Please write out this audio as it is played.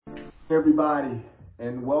Everybody,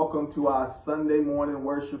 and welcome to our Sunday morning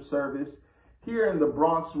worship service here in the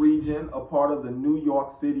Bronx region, a part of the New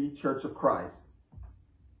York City Church of Christ.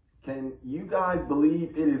 Can you guys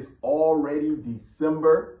believe it is already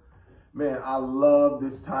December? Man, I love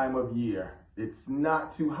this time of year. It's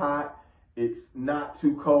not too hot, it's not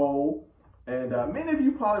too cold, and many of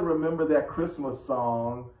you probably remember that Christmas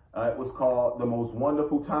song. It was called The Most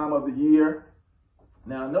Wonderful Time of the Year.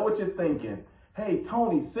 Now, I know what you're thinking. Hey,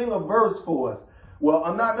 Tony, sing a verse for us. Well,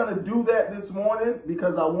 I'm not going to do that this morning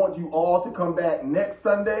because I want you all to come back next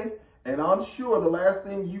Sunday. And I'm sure the last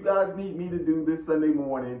thing you guys need me to do this Sunday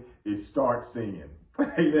morning is start singing.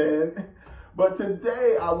 Amen. But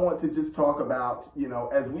today I want to just talk about,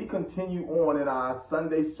 as we continue on in our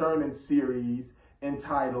Sunday sermon series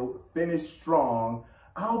entitled Finish Strong,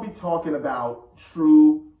 I'll be talking about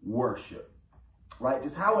true worship, right?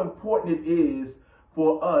 Just how important it is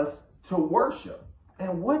for us to worship.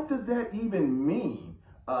 And what does that even mean,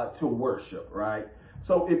 to worship, right?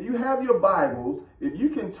 So if you have your Bibles, if you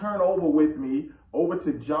can turn over with me over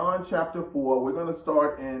to John chapter 4, we're going to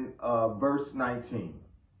start in verse 19.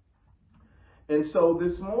 And so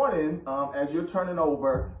this morning, as you're turning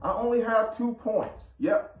over, I only have 2 points.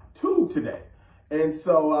 Yep, 2 today. And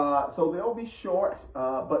so they'll be short,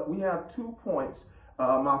 but we have 2 points.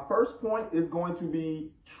 My first point is going to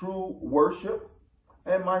be true worship.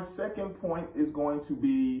 And my second point is going to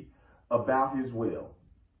be about his will.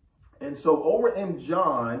 And so over in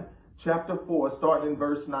John chapter 4, starting in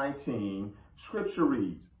verse 19, scripture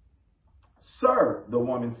reads, "Sir," the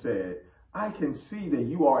woman said, "I can see that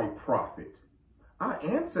you are a prophet. Our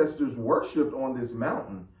ancestors worshipped on this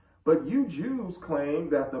mountain, but you Jews claim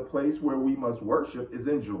that the place where we must worship is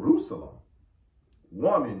in Jerusalem."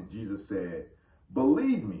 "Woman," Jesus said,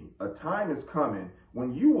 "believe me, a time is coming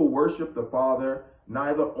when you will worship the Father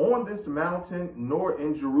neither on this mountain nor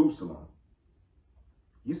in Jerusalem.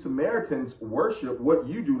 You Samaritans worship what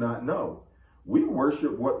you do not know. We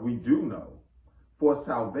worship what we do know, for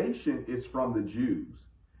salvation is from the Jews.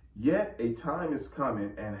 Yet a time is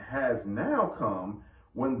coming and has now come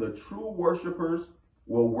when the true worshipers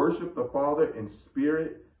will worship the Father in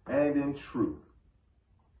spirit and in truth.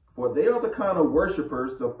 For they are the kind of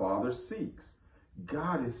worshipers the Father seeks.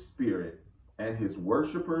 God is spirit, and his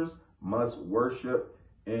worshipers must worship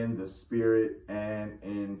in the spirit and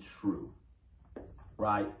in truth."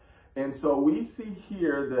 Right? And so we see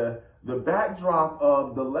here the backdrop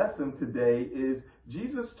of the lesson today is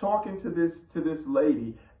Jesus talking to this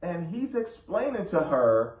lady, and he's explaining to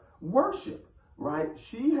her worship, right?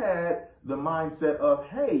 She had the mindset of,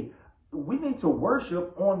 hey, we need to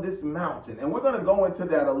worship on this mountain. And we're going to go into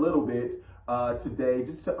that a little bit today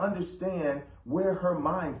just to understand where her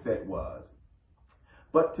mindset was.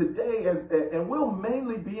 But today, and we'll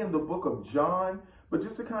mainly be in the book of John, but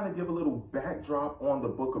just to kind of give a little backdrop on the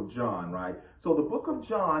book of John, right? So the book of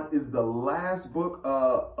John is the last book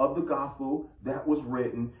of the gospel that was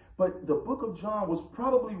written, but the book of John was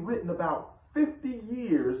probably written about 50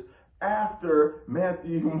 years after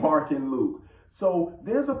Matthew, Mark, and Luke. So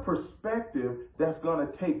there's a perspective that's going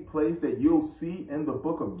to take place that you'll see in the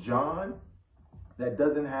book of John that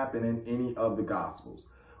doesn't happen in any of the gospels,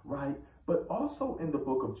 right? But also in the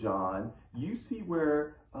book of John, you see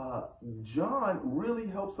where John really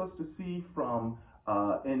helps us to see from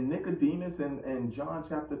in Nicodemus and John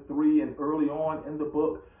chapter 3 and early on in the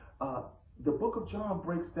book of John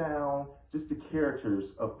breaks down just the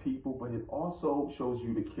characters of people, but it also shows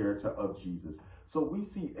you the character of Jesus. So we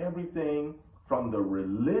see everything from the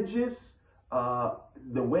religious,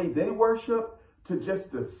 the way they worship, to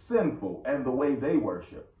just the sinful and the way they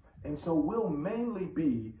worship. And so we'll mainly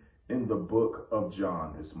be in the book of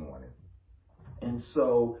John this morning. And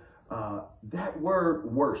so that word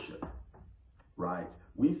worship, right?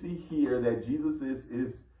 We see here that Jesus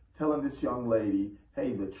is telling this young lady,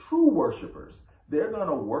 hey, the true worshipers, they're going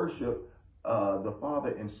to worship the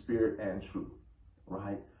Father in spirit and truth,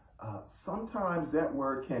 right? Sometimes that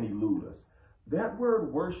word can elude us. That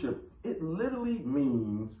word worship, it literally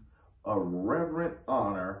means a reverent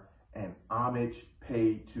honor and homage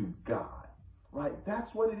paid to God, right?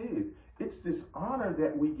 That's what it is. It's this honor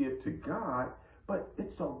that we give to God, but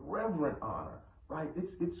it's a reverent honor, right?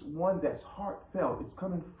 It's one that's heartfelt. It's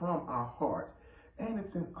coming from our heart. And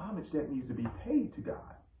it's an homage that needs to be paid to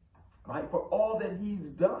God, right? For all that he's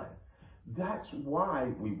done. That's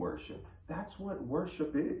why we worship. That's what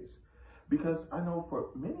worship is. Because I know for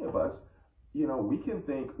many of us, we can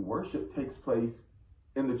think worship takes place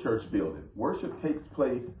in the church building. Worship takes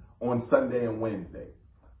place on Sunday and Wednesday.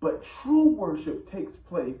 But true worship takes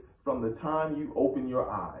place from the time you open your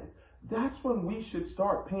eyes. That's when we should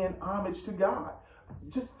start paying homage to God.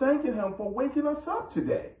 just thanking him for waking us up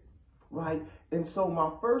today, right? And so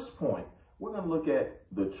my first point, we're going to look at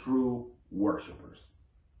the true worshipers,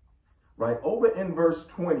 right? Over in verse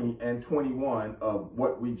 20 and 21 of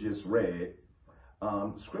what we just read,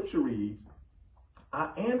 scripture reads,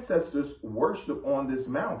 our ancestors worshiped on this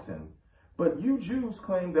mountain, but you Jews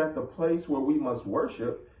claim that the place where we must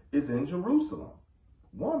worship is in Jerusalem.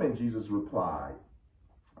 Woman, Jesus replied,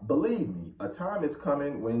 believe me, a time is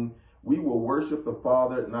coming when we will worship the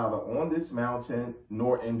Father neither on this mountain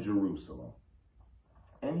nor in Jerusalem.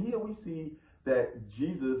 And here we see that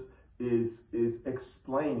Jesus is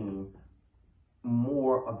explaining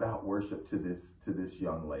more about worship to this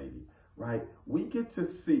young lady, right? We get to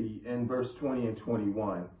see in verse 20 and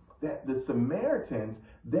 21 that the Samaritans,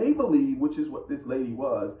 they believe, which is what this lady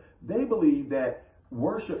was, they believe that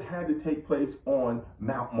worship had to take place on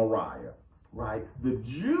Mount Moriah, right? The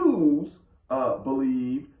Jews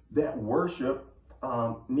believed that worship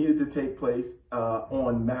needed to take place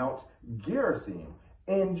on Mount Gerizim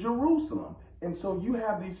in Jerusalem. And so you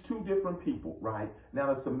have these two different people, right?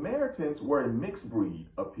 Now the Samaritans were a mixed breed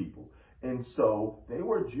of people. And so they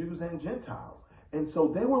were Jews and Gentiles. And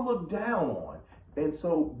so they were looked down on. And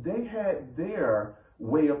so they had their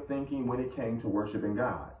way of thinking when it came to worshiping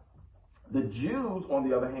God. The Jews, on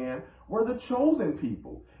the other hand, were the chosen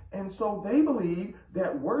people. And so they believed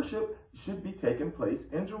that worship should be taking place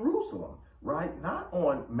in Jerusalem, right? Not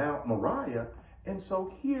on Mount Moriah. And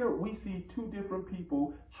so here we see two different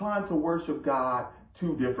people trying to worship God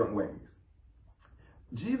two different ways.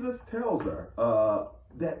 Jesus tells her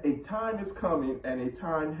that a time is coming and a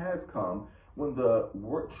time has come when the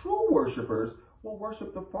true worshipers will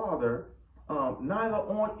worship the Father neither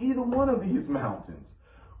on either one of these mountains,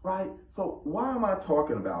 right? So why am I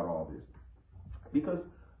talking about all this? Because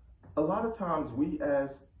a lot of times we as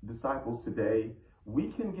disciples today, we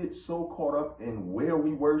can get so caught up in where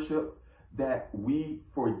we worship that we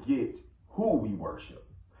forget who we worship.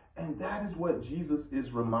 And that is what Jesus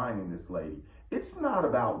is reminding this lady. It's not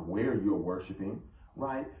about where you're worshiping,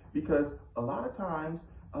 right? Because a lot of times,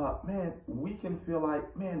 we can feel like,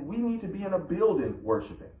 we need to be in a building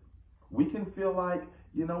worshiping. We can feel like,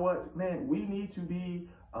 you know what, we need to be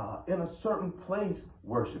in a certain place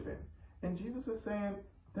worshiping. And Jesus is saying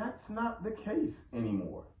that's not the case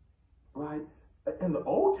anymore, right? In the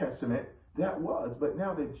Old Testament, that was, but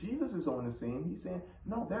now that Jesus is on the scene, he's saying,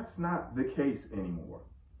 no, that's not the case anymore,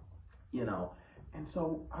 you know. And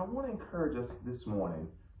so I want to encourage us this morning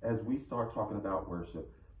as we start talking about worship,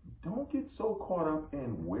 don't get so caught up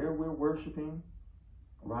in where we're worshiping,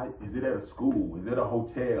 right? Is it at a school? Is it a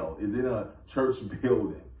hotel? Is it a church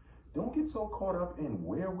building? Don't get so caught up in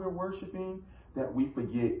where we're worshiping that we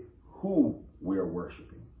forget who we're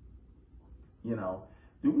worshiping. You know,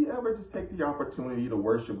 do we ever just take the opportunity to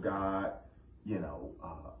worship God,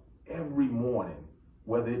 every morning,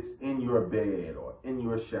 whether it's in your bed or in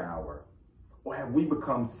your shower? Or have we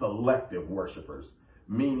become selective worshipers,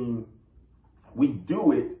 meaning we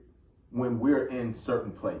do it when we're in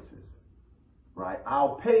certain places, right?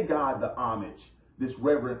 I'll pay God the homage, this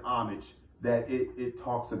reverent homage that it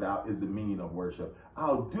talks about is the meaning of worship.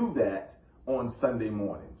 I'll do that on Sunday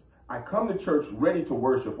mornings. I come to church ready to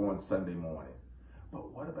worship on Sunday morning.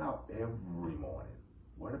 But what about every morning?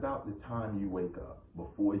 What about the time you wake up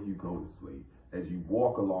before you go to sleep, as you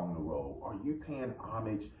walk along the road? Are you paying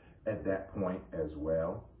homage at that point as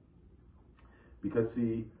well? Because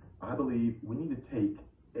see, I believe we need to take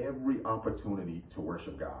every opportunity to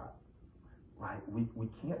worship God, right? We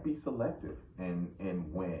can't be selective in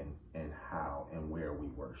when and how and where we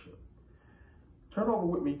worship. Turn over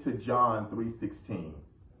with me to John 3:16,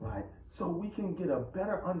 right? So we can get a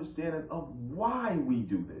better understanding of why we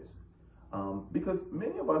do this. Because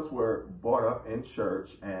many of us were brought up in church,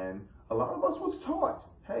 and a lot of us was taught,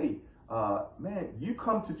 hey, you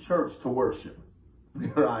come to church to worship,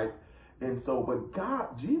 right? And so,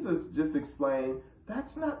 but Jesus just explained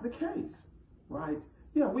that's not the case, right?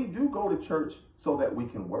 Yeah, we do go to church so that we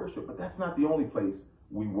can worship, but that's not the only place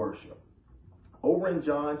we worship. Over in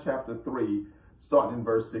John chapter 3, starting in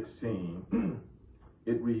verse 16,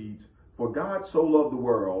 it reads, for God so loved the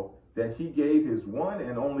world that he gave his one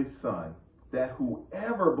and only Son, that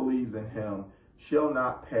whoever believes in him shall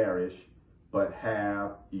not perish, but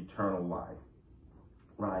have eternal life,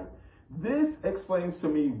 right? This explains to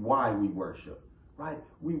me why we worship, right?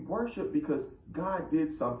 We worship because God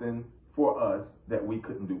did something for us that we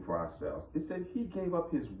couldn't do for ourselves. It said he gave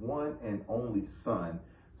up his one and only Son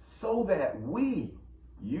so that we,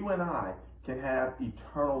 you and I, can have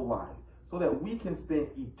eternal life, so that we can spend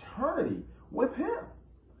eternity with him.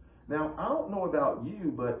 Now, I don't know about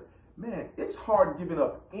you, but man, it's hard giving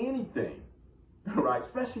up anything right?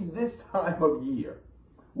 Especially this time of year.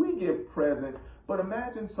 We give presents, but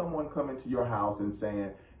imagine someone coming to your house and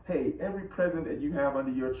saying, hey, every present that you have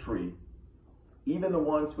under your tree, even the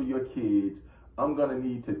ones for your kids, I'm going to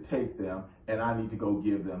need to take them and I need to go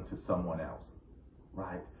give them to someone else,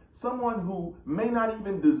 right? Someone who may not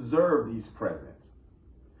even deserve these presents.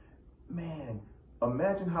 Man,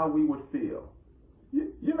 imagine how we would feel.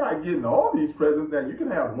 You're not getting all these presents. Now you can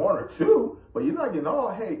have one or two, but you're not getting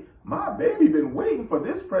all. Hey, my baby been waiting for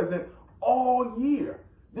this present all year.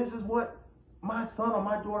 This is what my son or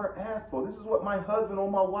my daughter asked for. This is what my husband or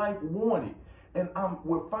my wife wanted, and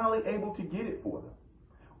we're finally able to get it for them.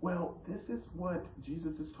 Well, this is what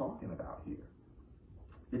Jesus is talking about here.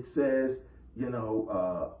 It says,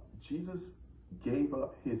 Jesus gave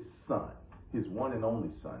up his son, his one and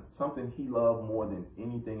only son, something he loved more than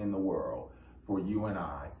anything in the world, for you and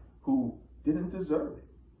I, who didn't deserve it.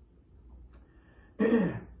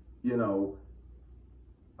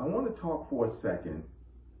 I want to talk for a second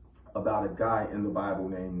about a guy in the Bible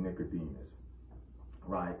named Nicodemus,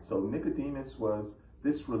 right? So Nicodemus was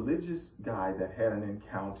this religious guy that had an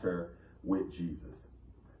encounter with Jesus.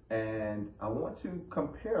 And I want to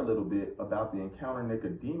compare a little bit about the encounter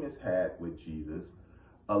Nicodemus had with Jesus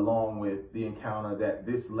along with the encounter that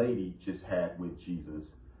this lady just had with Jesus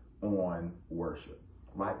on worship,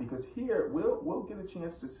 right? Because here we'll get a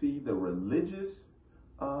chance to see the religious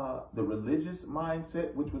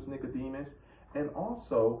mindset, which was Nicodemus, and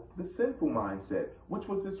also the sinful mindset, which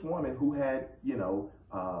was this woman who had,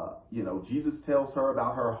 Jesus tells her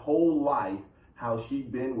about her whole life, how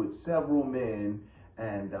she'd been with several men,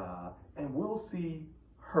 and we'll see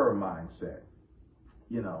her mindset,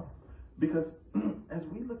 because as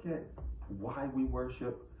we look at why we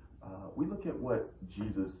worship, we look at what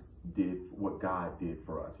Jesus did, what God did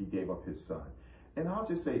for us. He gave up his son. And I'll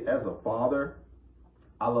just say, as a father,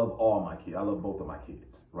 I love all my kids. I love both of my kids,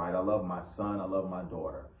 right? I love my son. I love my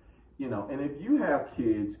daughter. And if you have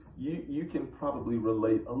kids, you can probably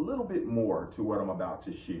relate a little bit more to what I'm about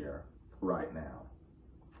to share right now,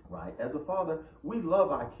 right? As a father, we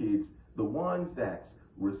love our kids, the ones that's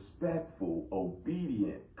respectful,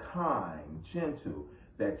 obedient, kind, gentle,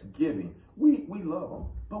 that's giving. We love them,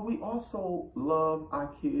 but we also love our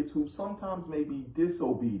kids who sometimes may be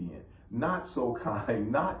disobedient, not so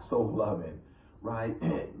kind, not so loving, right?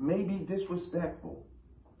 Maybe disrespectful.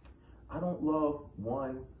 I don't love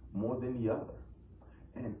one more than the other.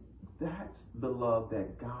 And that's the love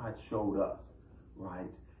that God showed us, right?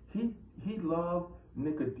 He loved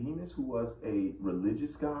Nicodemus, who was a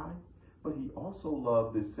religious guy, but he also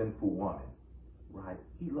loved this sinful woman, right?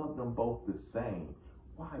 He loved them both the same.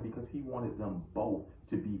 Why? Because he wanted them both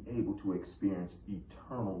to be able to experience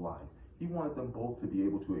eternal life. He wanted them both to be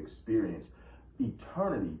able to experience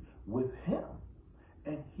eternity with him.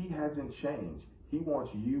 And he hasn't changed. He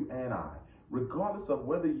wants you and I, regardless of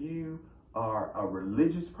whether you are a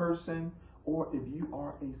religious person or if you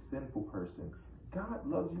are a sinful person, God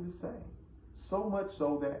loves you the same. So much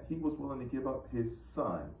so that he was willing to give up his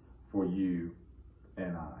son for you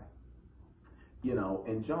and I.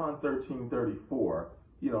 In John 13:34,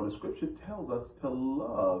 the scripture tells us to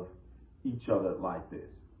love each other like this,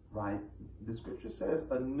 right? The scripture says,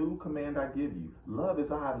 a new command I give you. Love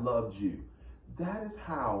as I have loved you. That is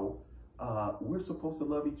how we're supposed to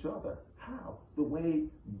love each other. How? The way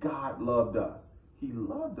God loved us. He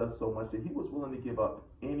loved us so much that he was willing to give up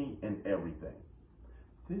any and everything.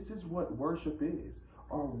 This is what worship is.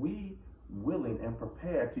 Are we willing and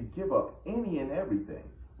prepared to give up any and everything,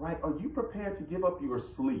 right? Are you prepared to give up your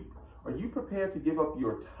sleep? Are you prepared to give up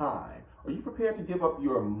your time? Are you prepared to give up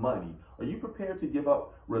your money? Are you prepared to give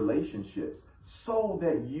up relationships so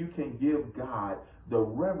that you can give God the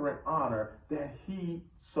reverent honor that he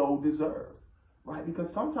so deserves, right?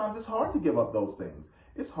 Because sometimes it's hard to give up those things.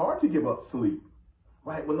 It's hard to give up sleep,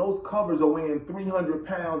 right? When those covers are weighing 300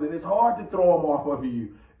 pounds and it's hard to throw them off of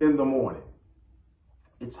you in the morning.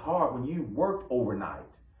 It's hard when you worked overnight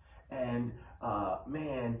and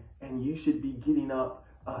and you should be getting up,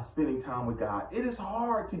 spending time with God. It is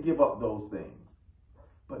hard to give up those things.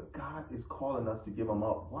 But God is calling us to give them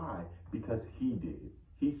up. Why? Because he did.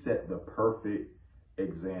 He set the perfect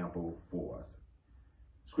example for us.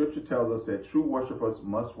 Scripture tells us that true worshipers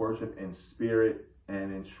must worship in spirit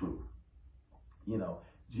and in truth.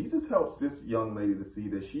 Jesus helps this young lady to see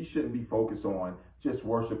that she shouldn't be focused on just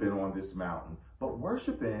worshiping on this mountain, but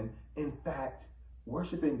worshiping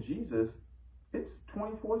Jesus, it's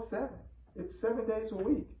 24/7. It's 7 days a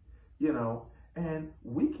week, and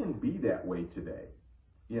we can be that way today.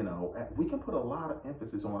 We can put a lot of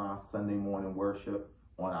emphasis on our Sunday morning worship,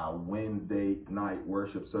 on our Wednesday night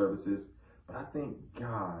worship services, but I think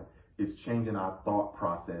God is changing our thought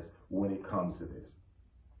process when it comes to this.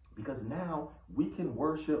 Because now we can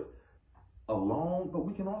worship alone, but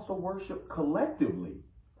we can also worship collectively.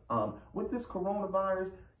 With this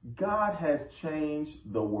coronavirus, God has changed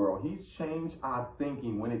the world. He's changed our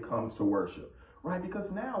thinking when it comes to worship, right? Because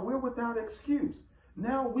now we're without excuse.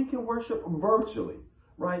 Now we can worship virtually,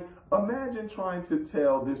 right? Imagine trying to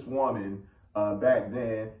tell this woman back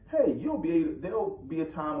then, hey, there'll be a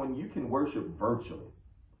time when you can worship virtually,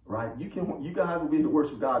 right? You guys will be able to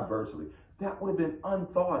worship God virtually. That would have been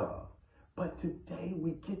unthought of. But today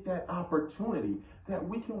we get that opportunity that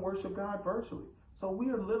we can worship God virtually. So we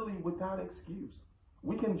are literally without excuse.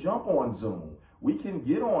 We can jump on Zoom. We can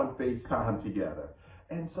get on FaceTime together.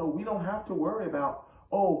 And so we don't have to worry about,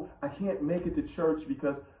 oh, I can't make it to church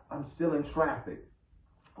because I'm still in traffic.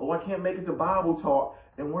 Oh, I can't make it to Bible talk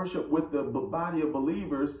and worship with the body of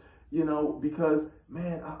believers, because,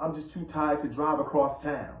 man, I'm just too tired to drive across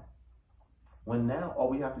town. When now all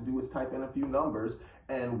we have to do is type in a few numbers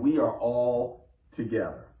and we are all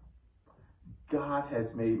together. God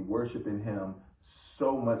has made worshiping him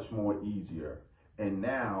so much more easier. And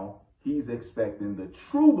now he's expecting the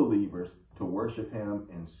true believers to worship him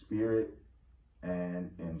in spirit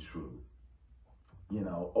and in truth.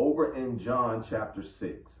 Over in John chapter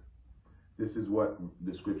 6, this is what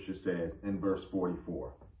the scripture says in verse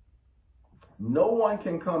 44. No one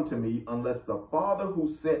can come to me unless the Father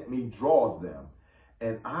who sent me draws them,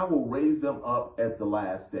 and I will raise them up at the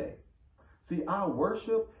last day. See, our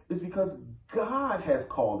worship is because God has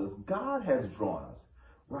called us. God has drawn us,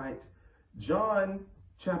 right? John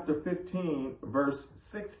chapter 15, verse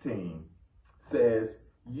 16 says,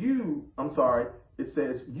 you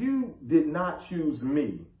did not choose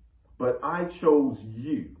me, but I chose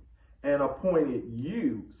you and appointed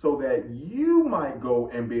you so that you might go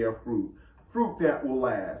and bear fruit that will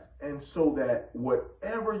last, and so that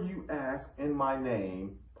whatever you ask in my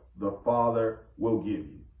name, the Father will give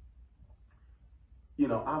you.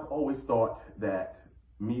 I've always thought that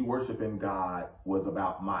me worshiping God was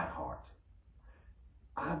about my heart.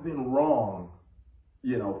 I've been wrong,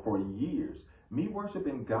 for years. Me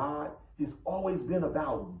worshiping God has always been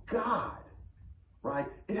about God, right?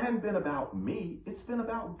 It hasn't been about me. It's been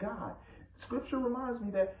about God. Scripture reminds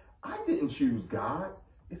me that I didn't choose God.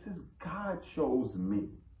 It says God chose me,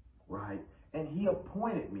 right? And he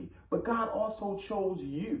appointed me. But God also chose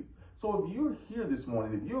you. So if you're here this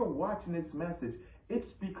morning, if you're watching this message,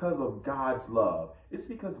 it's because of God's love. It's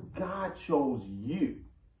because God chose you.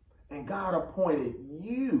 And God appointed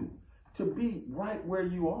you to be right where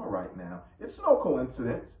you are right now. It's no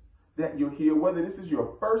coincidence that you're here, whether this is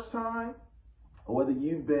your first time or whether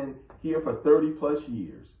you've been here for 30 plus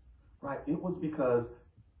years, right? It was because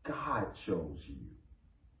God chose you,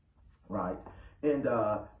 right? And,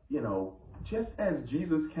 just as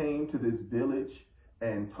Jesus came to this village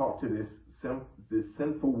and talked to this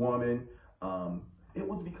sinful woman, it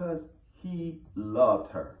was because he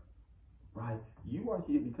loved her, right? You are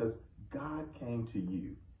here because God came to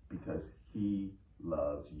you because he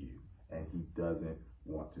loves you and he doesn't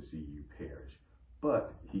want to see you perish.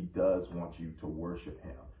 But he does want you to worship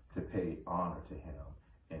him, to pay honor to him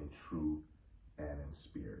in truth and in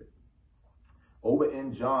spirit. Over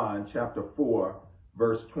in John chapter 4,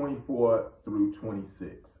 verse 24 through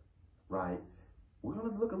 26, right? We're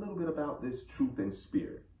going to look a little bit about this truth and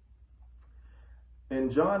spirit.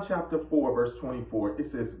 In John chapter 4, verse 24,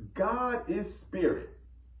 it says, God is spirit,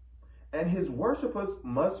 and his worshipers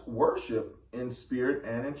must worship in spirit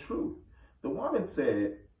and in truth. The woman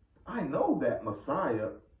said, I know that Messiah,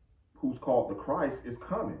 who's called the Christ, is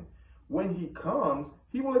coming. When he comes,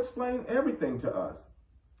 he will explain everything to us.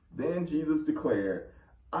 Then Jesus declared,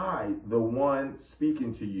 I, the one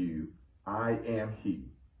speaking to you, I am he.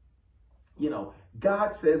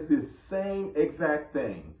 God says this same exact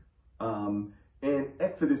thing in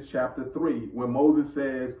Exodus chapter 3, when Moses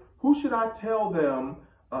says, who should I tell them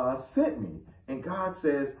sent me? And God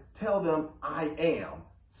says, tell them I am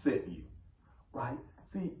sent you, right?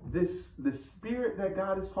 See, the spirit that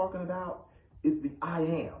God is talking about is the I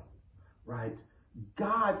am, right?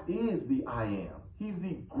 God is the I am. He's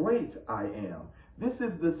the great I am. This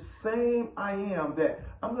is the same I am that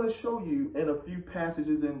I'm going to show you in a few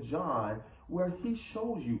passages in John where he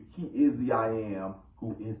shows you he is the I am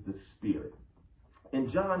who is the spirit. In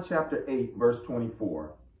John chapter 8, verse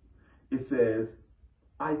 24, it says,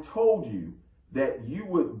 I told you that you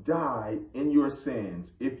would die in your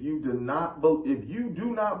sins if you do not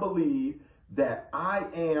believe that I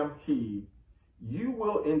am he, you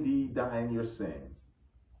will indeed die in your sins.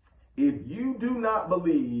 If you do not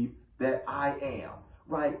believe that I am,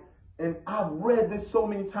 right? And I've read this so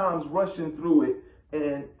many times rushing through it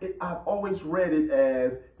I've always read it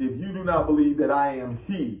as, if you do not believe that I am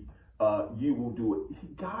he, you will do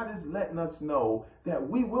it. God is letting us know that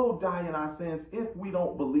we will die in our sins if we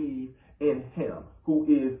don't believe in him who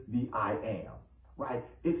is the I am, right?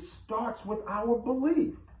 It starts with our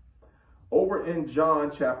belief. Over in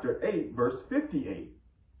John chapter 8, verse 58,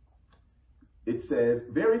 it says,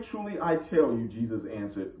 very truly I tell you, Jesus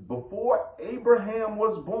answered, before Abraham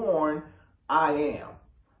was born, I am.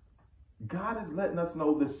 God is letting us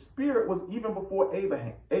know the Spirit was even before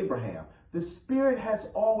Abraham. The Spirit has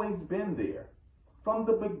always been there from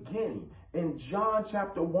the beginning. In John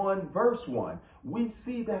chapter 1, verse 1, we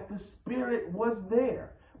see that the Spirit was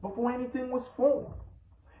there before anything was formed.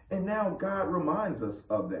 And now God reminds us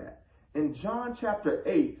of that. In John chapter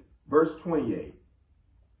 8, verse 28,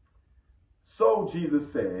 so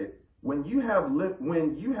Jesus said, when you have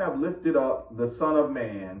lifted up the Son of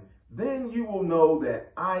Man, then you will know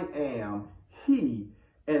that I am he,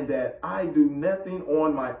 and that I do nothing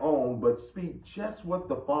on my own, but speak just what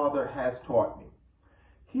the Father has taught me.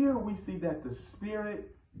 Here we see that the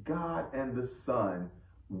Spirit, God, and the Son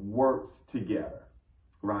works together,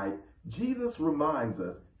 right? Jesus reminds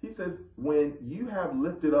us, he says, when you have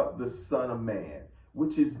lifted up the Son of Man,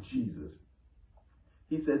 which is Jesus,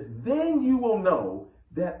 he says, then you will know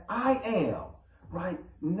that I am, right?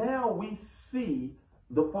 Now we see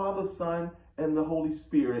the Father, Son, and the Holy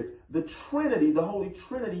Spirit, the Trinity, the Holy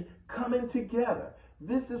Trinity coming together.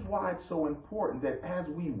 This is why it's so important that as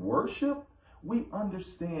we worship, we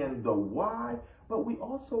understand the why, but we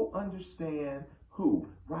also understand who,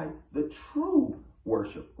 right? The true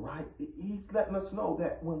worship, right? He's letting us know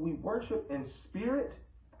that when we worship in spirit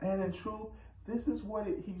and in truth, this is what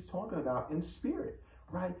he's talking about in spirit,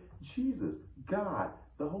 right? Jesus, God,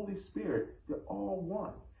 the Holy Spirit, they're all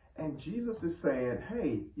one. And Jesus is saying,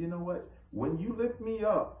 hey, you know what? When you lift me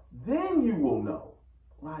up, then you will know,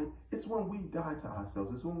 right? It's when we die to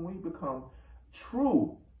ourselves. It's when we become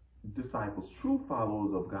true disciples, true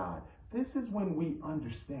followers of God. This is when we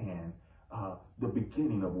understand the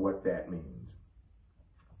beginning of what that means.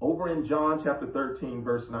 Over in John chapter 13,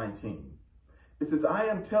 verse 19, it says, I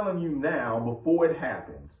am telling you now before it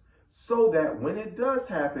happens, so that when it does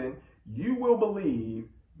happen, you will believe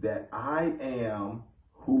that I am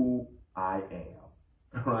who I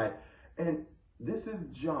am, right? And this is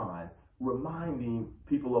John reminding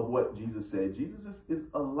people of what Jesus said. Jesus is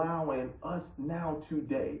allowing us now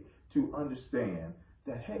today to understand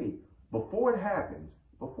that, hey, before it happens,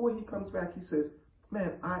 before he comes back, he says,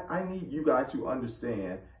 man, I need you guys to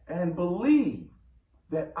understand and believe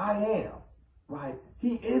that I am, right?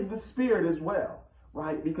 He is the Spirit as well,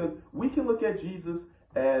 right? Because we can look at Jesus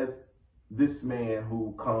as this man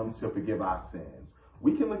who comes to forgive our sins.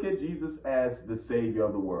 We can look at Jesus as the Savior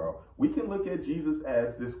of the world. We can look at Jesus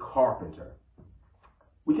as this carpenter.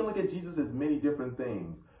 We can look at Jesus as many different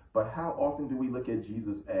things. But how often do we look at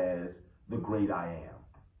Jesus as the great I am?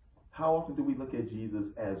 How often do we look at Jesus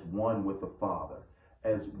as one with the Father,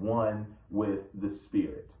 as one with the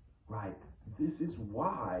Spirit, right? This is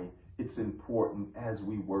why it's important as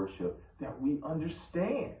we worship that we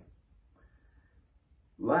understand.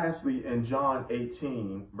 Lastly, in John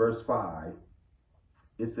 18, verse 5,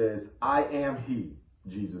 it says, I am he,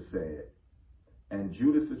 Jesus said. And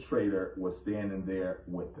Judas the traitor was standing there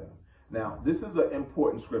with them. Now, this is an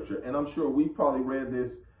important scripture, and I'm sure we've probably read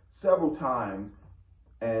this several times,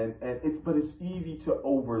 but it's easy to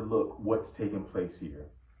overlook what's taking place here.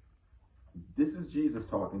 This is Jesus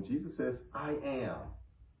talking. Jesus says, I am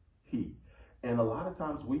he. And a lot of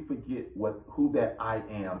times we forget who that I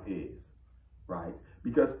am is, right?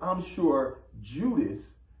 Because I'm sure Judas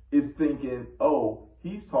is thinking, oh,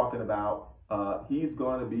 he's talking about he's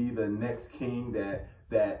going to be the next king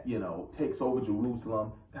that takes over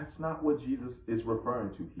Jerusalem. That's not what Jesus is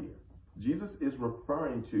referring to here. Jesus is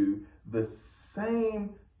referring to the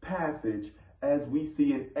same passage as we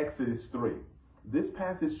see in Exodus 3. This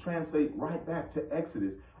passage translates right back to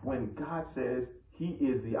Exodus when God says he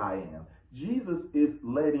is the I am. Jesus is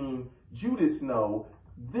letting Judas know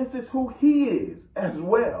this is who he is as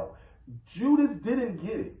well. Judas didn't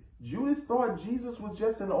get it. Judas thought Jesus was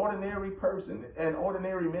just an ordinary person, an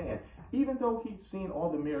ordinary man, even though he'd seen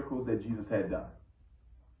all the miracles that Jesus had done.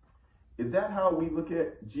 Is that how we look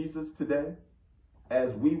at Jesus today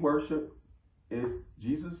as we worship? Is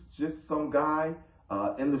Jesus just some guy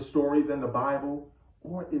in the stories in the Bible,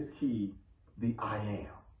 or is he the I am?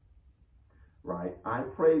 Right? I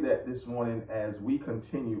pray that this morning as we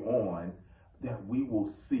continue on, that we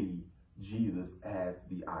will see Jesus as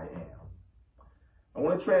the I am. I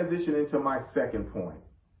want to transition into my second point,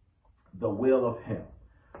 the will of him,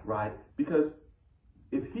 right? Because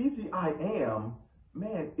if he's the I am,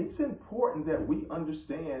 man, it's important that we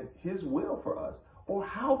understand his will for us. Or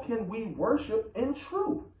how can we worship in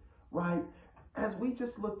truth, right? As we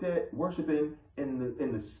just looked at worshiping in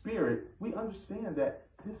the spirit, we understand that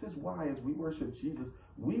this is why as we worship Jesus,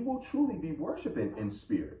 we will truly be worshiping in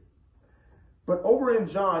spirit. But over in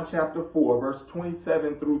John chapter 4, verse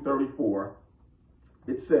 27 through 34,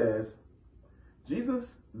 it says, Jesus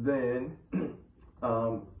then,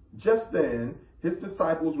 just then, his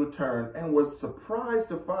disciples returned and were surprised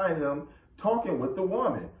to find him talking with the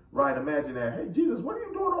woman. Right? Imagine that. Hey, Jesus, what are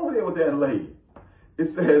you doing over there with that lady?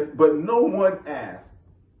 It says, but no one asked,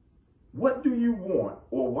 what do you want?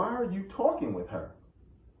 Or why are you talking with her?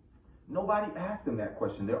 Nobody asked him that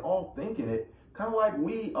question. They're all thinking it kind of like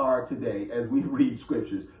we are today as we read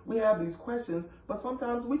scriptures. We have these questions, but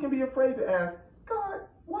sometimes we can be afraid to ask, God,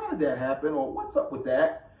 why did that happen? Or what's up with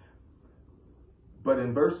that? But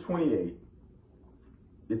in verse 28,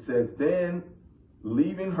 it says, then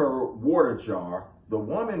leaving her water jar, the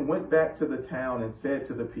woman went back to the town and said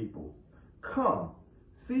to the people, come,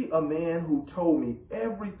 see a man who told me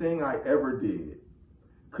everything I ever did.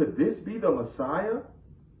 Could this be the Messiah?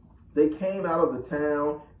 They came out of the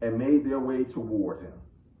town and made their way toward him.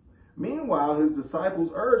 Meanwhile, his disciples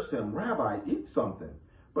urged him, Rabbi, eat something.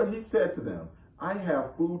 But he said to them, I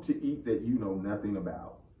have food to eat that you know nothing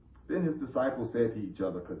about. Then his disciples said to each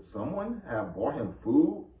other, could someone have brought him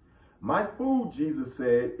food? My food, Jesus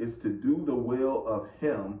said, is to do the will of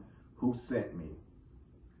him who sent me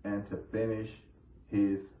and to finish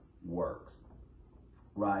his works.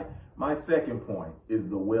 Right? My second point is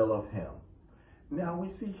the will of him. Now we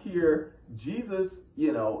see here Jesus,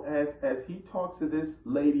 as he talks to this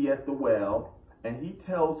lady at the well, and he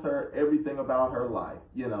tells her everything about her life.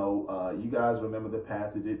 You guys remember the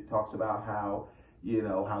passage. It talks about how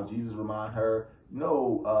Jesus reminded her,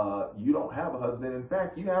 no, you don't have a husband. In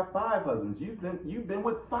fact, you have 5 husbands. You've been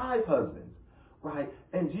with 5 husbands, right?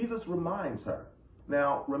 And Jesus reminds her.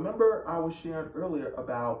 Now, remember I was sharing earlier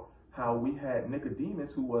about how we had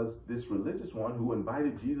Nicodemus, who was this religious one who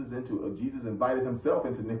invited Jesus invited himself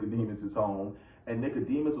into Nicodemus's home. And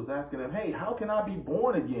Nicodemus was asking him, hey, how can I be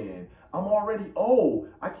born again? I'm already old.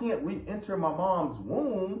 I can't re-enter my mom's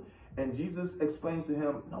womb. And Jesus explains to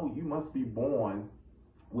him, no, you must be born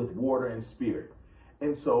with water and spirit.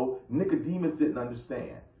 And so Nicodemus didn't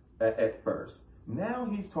understand at first. Now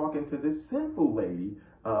he's talking to this sinful lady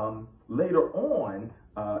later on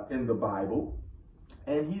in the Bible,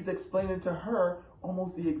 and he's explaining to her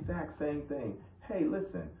almost the exact same thing. Hey,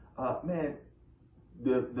 listen, man,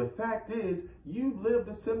 the fact is you lived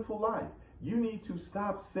a sinful life. You need to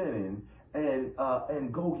stop sinning and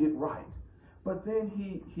go get right. But then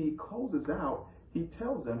he closes out. He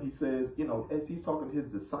tells them, he says, as he's talking to his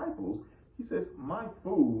disciples, he says, my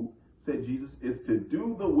food, said Jesus, is to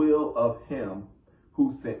do the will of him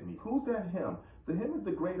who sent me. Who's that him? The him is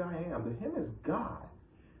the great I am. The him is God.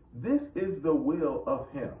 This is the will of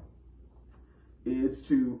him, is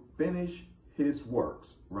to finish his works,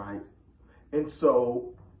 right? And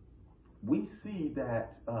so we see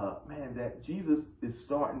that, that Jesus is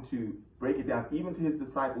starting to break it down, even to his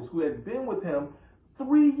disciples who had been with him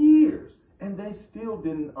 3 years, and they still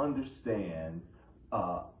didn't understand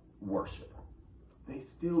worship. They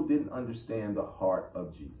still didn't understand the heart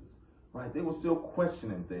of Jesus, right? They were still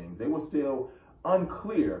questioning things. They were still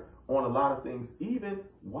unclear on a lot of things. Even,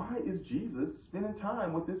 why is Jesus spending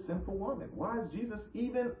time with this sinful woman? Why is Jesus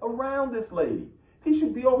even around this lady? He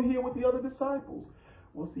should be over here with the other disciples.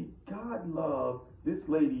 Well, see, God loved this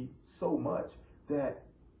lady so much that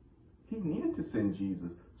he needed to send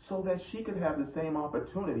Jesus so that she could have the same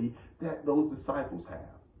opportunity that those disciples have.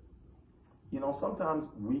 Sometimes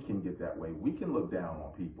we can get that way. We can look down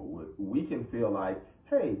on people. We can feel like,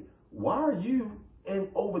 hey, why are you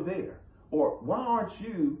over there? Or why aren't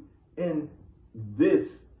you in this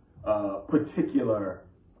particular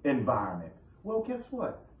environment? Well, guess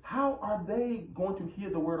what? How are they going to hear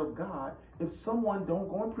the word of God if someone don't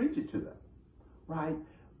go and preach it to them? Right?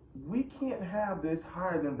 We can't have this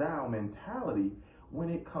higher than thou mentality when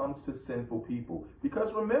it comes to sinful people.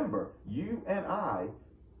 Because remember, you and I,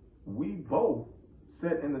 we both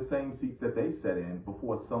sat in the same seats that they sat in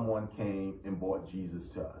before someone came and brought Jesus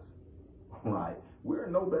to us. Right? We're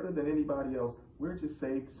no better than anybody else. We're just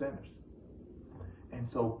saved sinners. And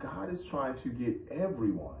so God is trying to get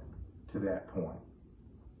everyone to that point.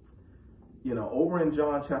 Over in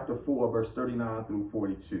John chapter 4, verse 39 through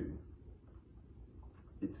 42,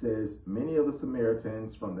 it says, many of the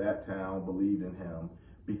Samaritans from that town believed in him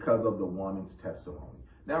because of the woman's testimony.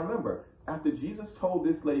 Now remember, after Jesus told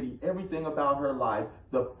this lady everything about her life,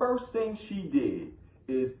 the first thing she did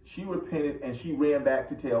is she repented and she ran back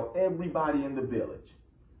to tell everybody in the village,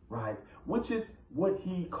 right? Which is what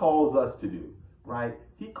he calls us to do, right?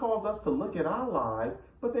 He calls us to look at our lives,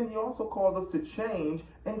 but then he also calls us to change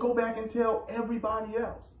and go back and tell everybody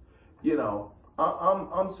else. You know,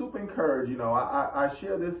 I'm super encouraged. You know, I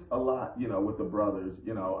share this a lot, you know, with the brothers.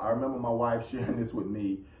 You know, I remember my wife sharing this with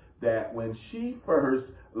me, that when she first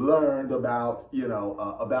learned about, you know,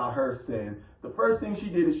 about her sin, the first thing she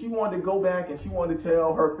did is she wanted to go back and she wanted to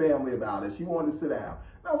tell her family about it. She wanted to sit down.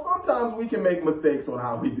 Now, sometimes we can make mistakes on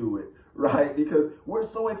how we do it, right? Because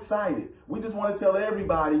we're so excited. We just want to tell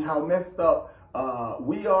everybody how messed up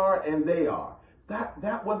we are and they are.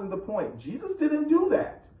 That wasn't the point. Jesus didn't do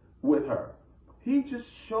that with her. He just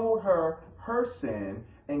showed her her sin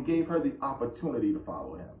and gave her the opportunity to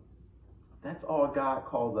follow him. That's all God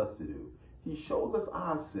calls us to do. He shows us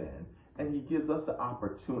our sin and he gives us the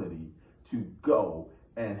opportunity to go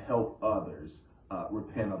and help others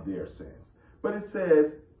repent of their sins. But it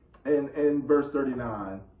says in verse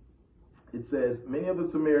 39, it says, many of the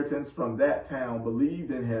Samaritans from that town believed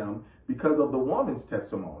in him because of the woman's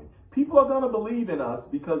testimony. People are going to believe in us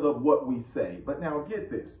because of what we say. But now get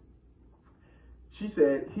this. She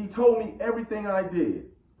said, he told me everything I did.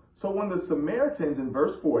 So when the Samaritans, in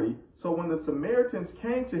verse 40, so when the Samaritans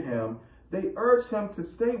came to him, they urged him to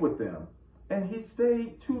stay with them. And he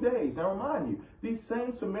stayed 2 days. Now remind you, these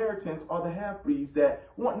same Samaritans are the half-breeds that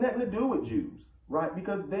want nothing to do with Jews, right?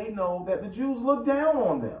 Because they know that the Jews look down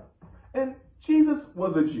on them. And Jesus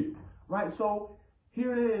was a Jew, right? So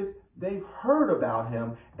here it is. They've heard about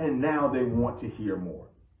him, and now they want to hear more.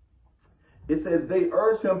 It says they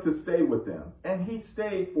urged him to stay with them, and he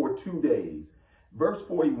stayed for 2 days. Verse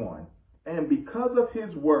 41, and because of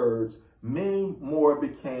his words, many more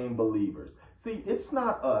became believers. See, it's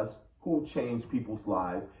not us who change people's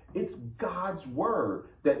lives. It's God's word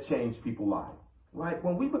that changed people's lives, right?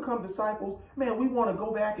 When we become disciples, man, we want to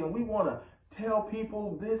go back and we want to tell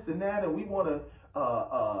people this and that, and we want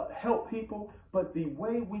to help people. But the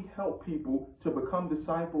way we help people to become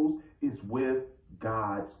disciples is with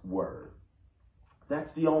God's word.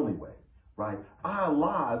 That's the only way, right? Our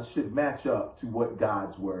lives should match up to what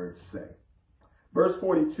God's words say. Verse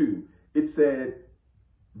 42, it said,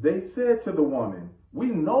 they said to the woman, we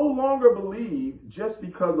no longer believe just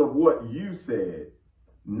because of what you said.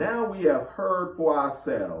 Now we have heard for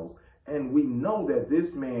ourselves, and we know that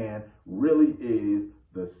this man really is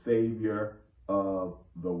the Savior of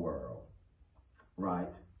the world, right?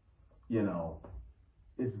 You know,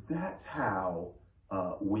 that's how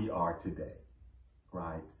we are today,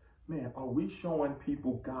 right? Man, are we showing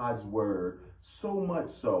people God's word so much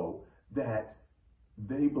so that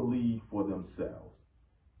they believe for themselves?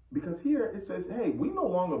 Because here it says, hey, we no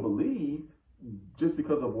longer believe just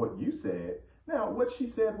because of what you said. Now, what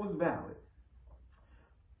she said was valid.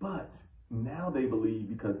 But now they believe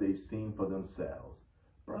because they've seen for themselves.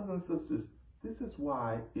 Brothers and sisters, this is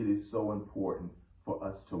why it is so important for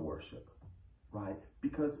us to worship, right?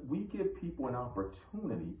 Because we give people an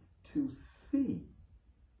opportunity to see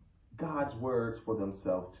God's words for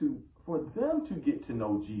themselves, for them to get to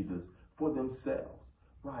know Jesus for themselves,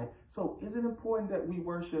 right? So is it important that we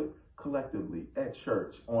worship collectively at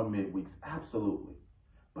church on midweeks? Absolutely.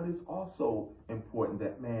 But it's also important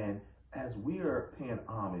that, man, as we are paying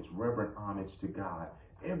homage, reverent homage to God,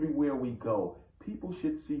 everywhere we go, people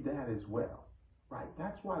should see that as well, right?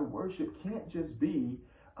 That's why worship can't just be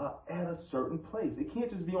at a certain place. It can't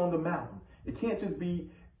just be on the mountain. It can't just be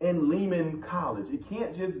in Lehman College. It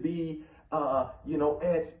can't just be, at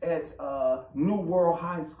New World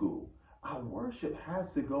High School. Our worship has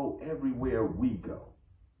to go everywhere we go,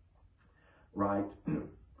 right?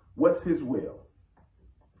 What's his will?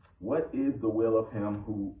 What is the will of him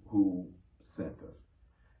who sent us?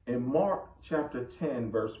 In Mark chapter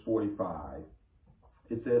 10, verse 45,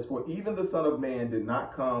 it says, for even the Son of Man did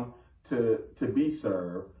not come to be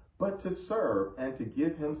served, but to serve and to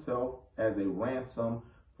give himself as a ransom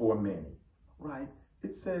for many, right?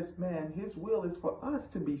 It says, man, his will is for us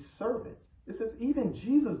to be servants. It says even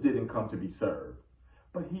Jesus didn't come to be served,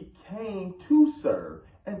 but he came to serve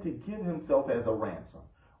and to give himself as a ransom,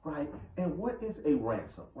 right? And what is a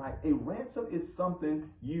ransom, right? A ransom is something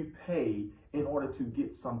you pay in order to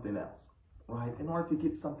get something else, right? In order to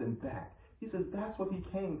get something back. He says that's what he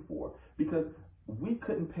came for, because we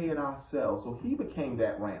couldn't pay it ourselves, so he became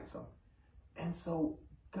that ransom. And so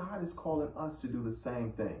God is calling us to do the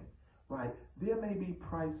same thing, right? There may be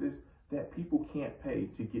prices that people can't pay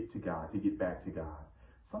to get to God, to get back to God.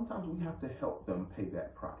 Sometimes we have to help them pay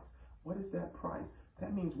that price. What is that price?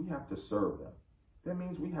 That means we have to serve them. That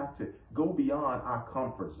means we have to go beyond our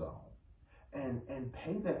comfort zone and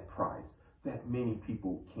pay that price that many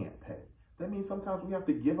people can't pay. That means sometimes we have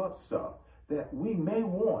to give up stuff that we may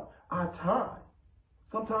want, our time,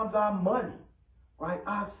 sometimes our money, right?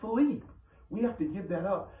 Our sleep. We have to give that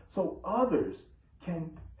up so others can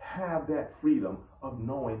have that freedom of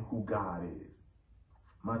knowing who God is.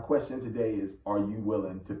 My question today is, are you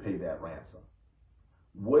willing to pay that ransom?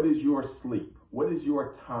 What is your sleep? What is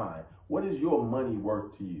your time? What is your money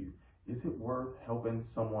worth to you? Is it worth helping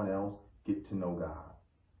someone else get to know God?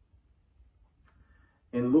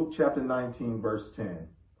 In Luke chapter 19, verse 10,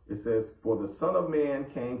 it says, "For the Son of Man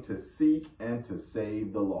came to seek and to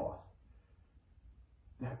save the lost."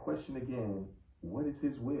 That question again, what is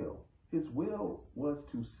his will? His will was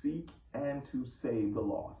to seek and to save the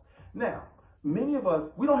lost. Now, many of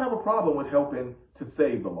us, we don't have a problem with helping to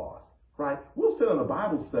save the lost, right? We'll sit in a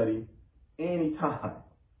Bible study anytime.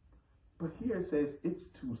 But here it says it's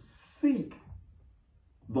to seek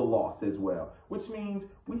the lost as well, which means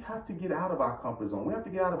we have to get out of our comfort zone. We have to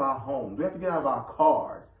get out of our homes. We have to get out of our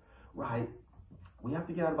cars, right? We have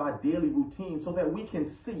to get out of our daily routine so that we can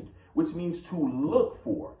seek, which means to look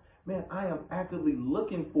for. Man, I am actively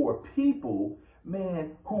looking for people,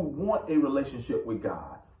 man, who want a relationship with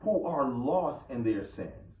God, who are lost in their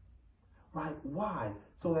sins, right? Why?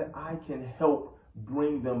 So that I can help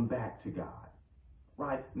bring them back to God,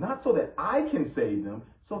 right? Not so that I can save them,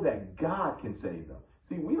 so that God can save them.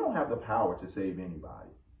 See, we don't have the power to save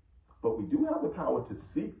anybody, but we do have the power to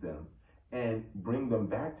seek them and bring them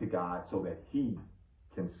back to God so that he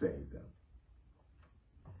can save them.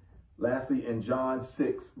 Lastly, in John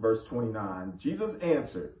 6, verse 29, Jesus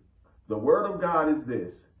answered, "The word of God is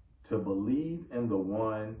this, to believe in the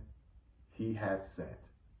one he has sent."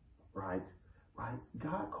 Right? Right?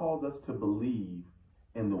 God calls us to believe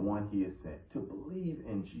in the one he has sent, to believe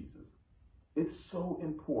in Jesus. It's so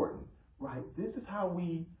important, right? This is how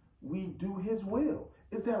we do his will,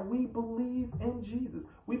 is that we believe in Jesus.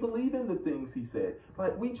 We believe in the things he said.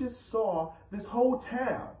 Like we just saw this whole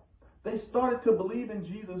town. They started to believe in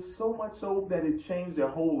Jesus so much so that it changed their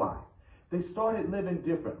whole life. They started living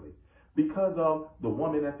differently because of the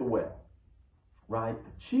woman at the well, right?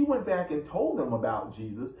 She went back and told them about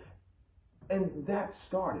Jesus, and that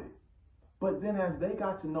started. But then as they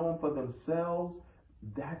got to know him for themselves,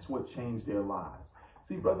 that's what changed their lives.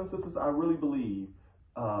 See, brothers and sisters, I really believe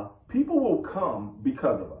people will come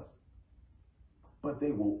because of us, but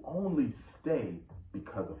they will only stay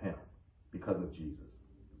because of him, because of Jesus.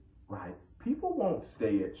 Right? People won't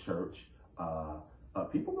stay at church.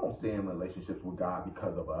 People won't stay in relationships with God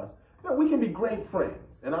because of us. Now, we can be great friends,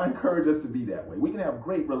 and I encourage us to be that way. We can have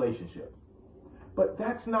great relationships. But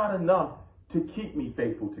that's not enough to keep me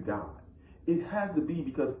faithful to God. It has to be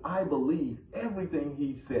because I believe everything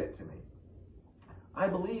he said to me. I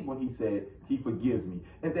believe when he said he forgives me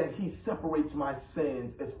and that he separates my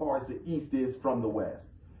sins as far as the east is from the west.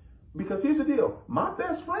 Because here's the deal. My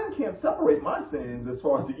best friend can't separate my sins as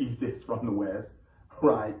far as the east is from the west,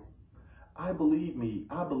 right? I believe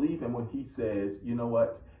him when he says, you know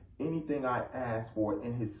what? Anything I ask for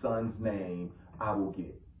in his son's name, I will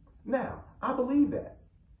get. Now, I believe that,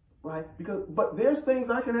 right? But there's things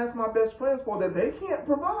I can ask my best friends for that they can't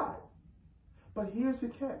provide. But here's the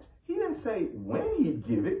catch. He didn't say when he'd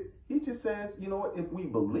give it. He just says, you know what? If we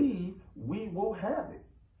believe, we will have it.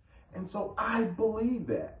 And so I believe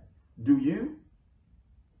that. Do you?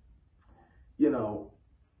 You know,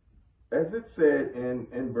 as it said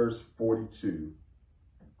in verse 42,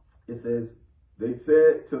 it says, they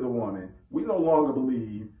said to the woman, "We no longer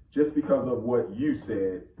believe just because of what you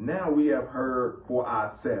said. Now we have heard for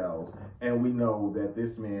ourselves, and we know that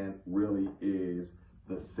this man really is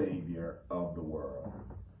the Savior of the world."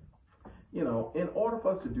 You know, in order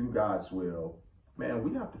for us to do God's will, man,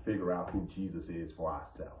 we have to figure out who Jesus is for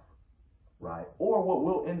ourselves. Right? Or what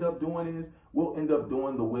we'll end up doing is we'll end up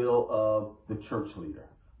doing the will of the church leader.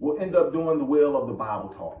 We'll end up doing the will of the Bible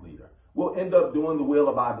talk leader. We'll end up doing the will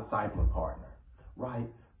of our discipling partner. Right?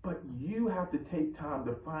 But you have to take time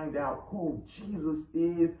to find out who Jesus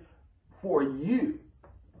is for you.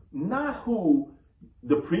 Not who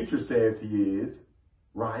the preacher says he is.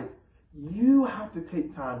 Right? You have to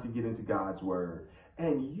take time to get into God's word.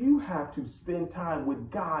 And you have to spend time with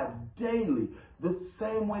God daily, the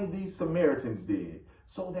same way these Samaritans did,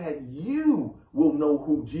 so that you will know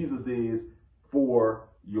who Jesus is for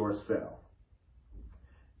yourself.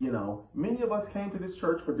 You know, many of us came to this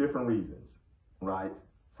church for different reasons, right?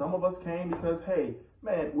 Some of us came because, hey,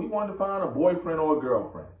 man, we wanted to find a boyfriend or a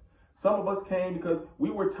girlfriend. Some of us came because we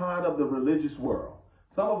were tired of the religious world.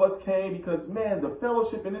 Some of us came because, man, the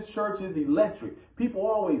fellowship in this church is electric. People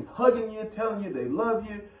always hugging you, telling you they love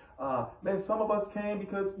you. Man, some of us came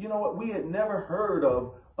because, you know what, we had never heard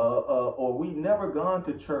of or we never gone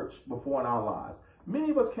to church before in our lives.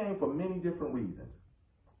 Many of us came for many different reasons,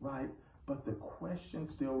 right? But the question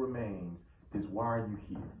still remains is, why are you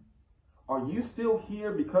here? Are you still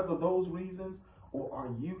here because of those reasons, or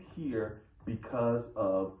are you here because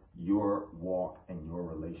of your walk and your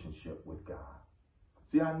relationship with God?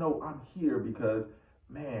 See, I know I'm here because,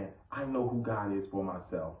 man, I know who God is for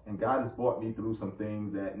myself. And God has brought me through some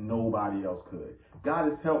things that nobody else could. God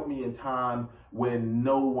has helped me in times when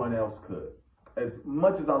no one else could. As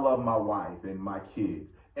much as I love my wife and my kids,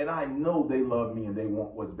 and I know they love me and they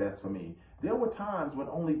want what's best for me, there were times when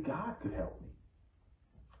only God could help me.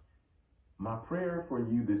 My prayer for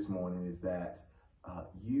you this morning is that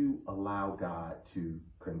you allow God to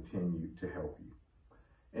continue to help you.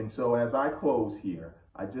 And so as I close here,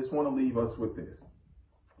 I just want to leave us with this.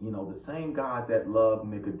 You know, the same God that loved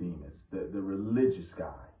Nicodemus, the religious guy,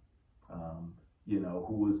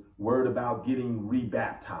 who was worried about getting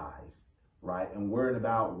rebaptized, right? And worried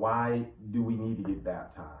about why do we need to get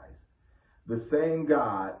baptized. The same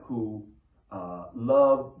God who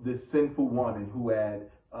loved this sinful woman who had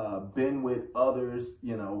been with others,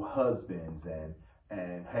 husbands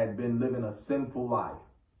and had been living a sinful life.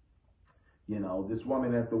 This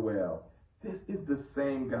woman at the well. This is the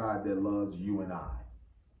same God that loves you and I.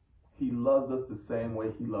 He loves us the same way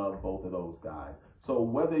he loved both of those guys. So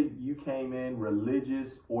whether you came in religious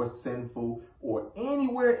or sinful or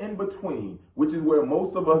anywhere in between, which is where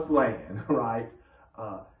most of us land, right?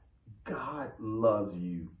 God loves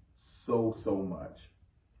you so, so much.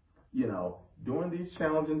 During these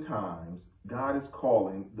challenging times, God is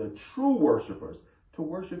calling the true worshipers to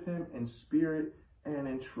worship him in spirit and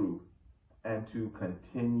in truth, and to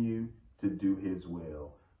continue to do his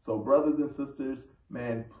will. So brothers and sisters,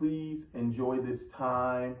 man, please enjoy this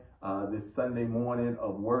time, this Sunday morning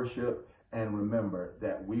of worship, and remember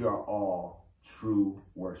that we are all true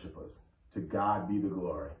worshipers. To God be the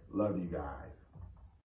glory. Love you guys.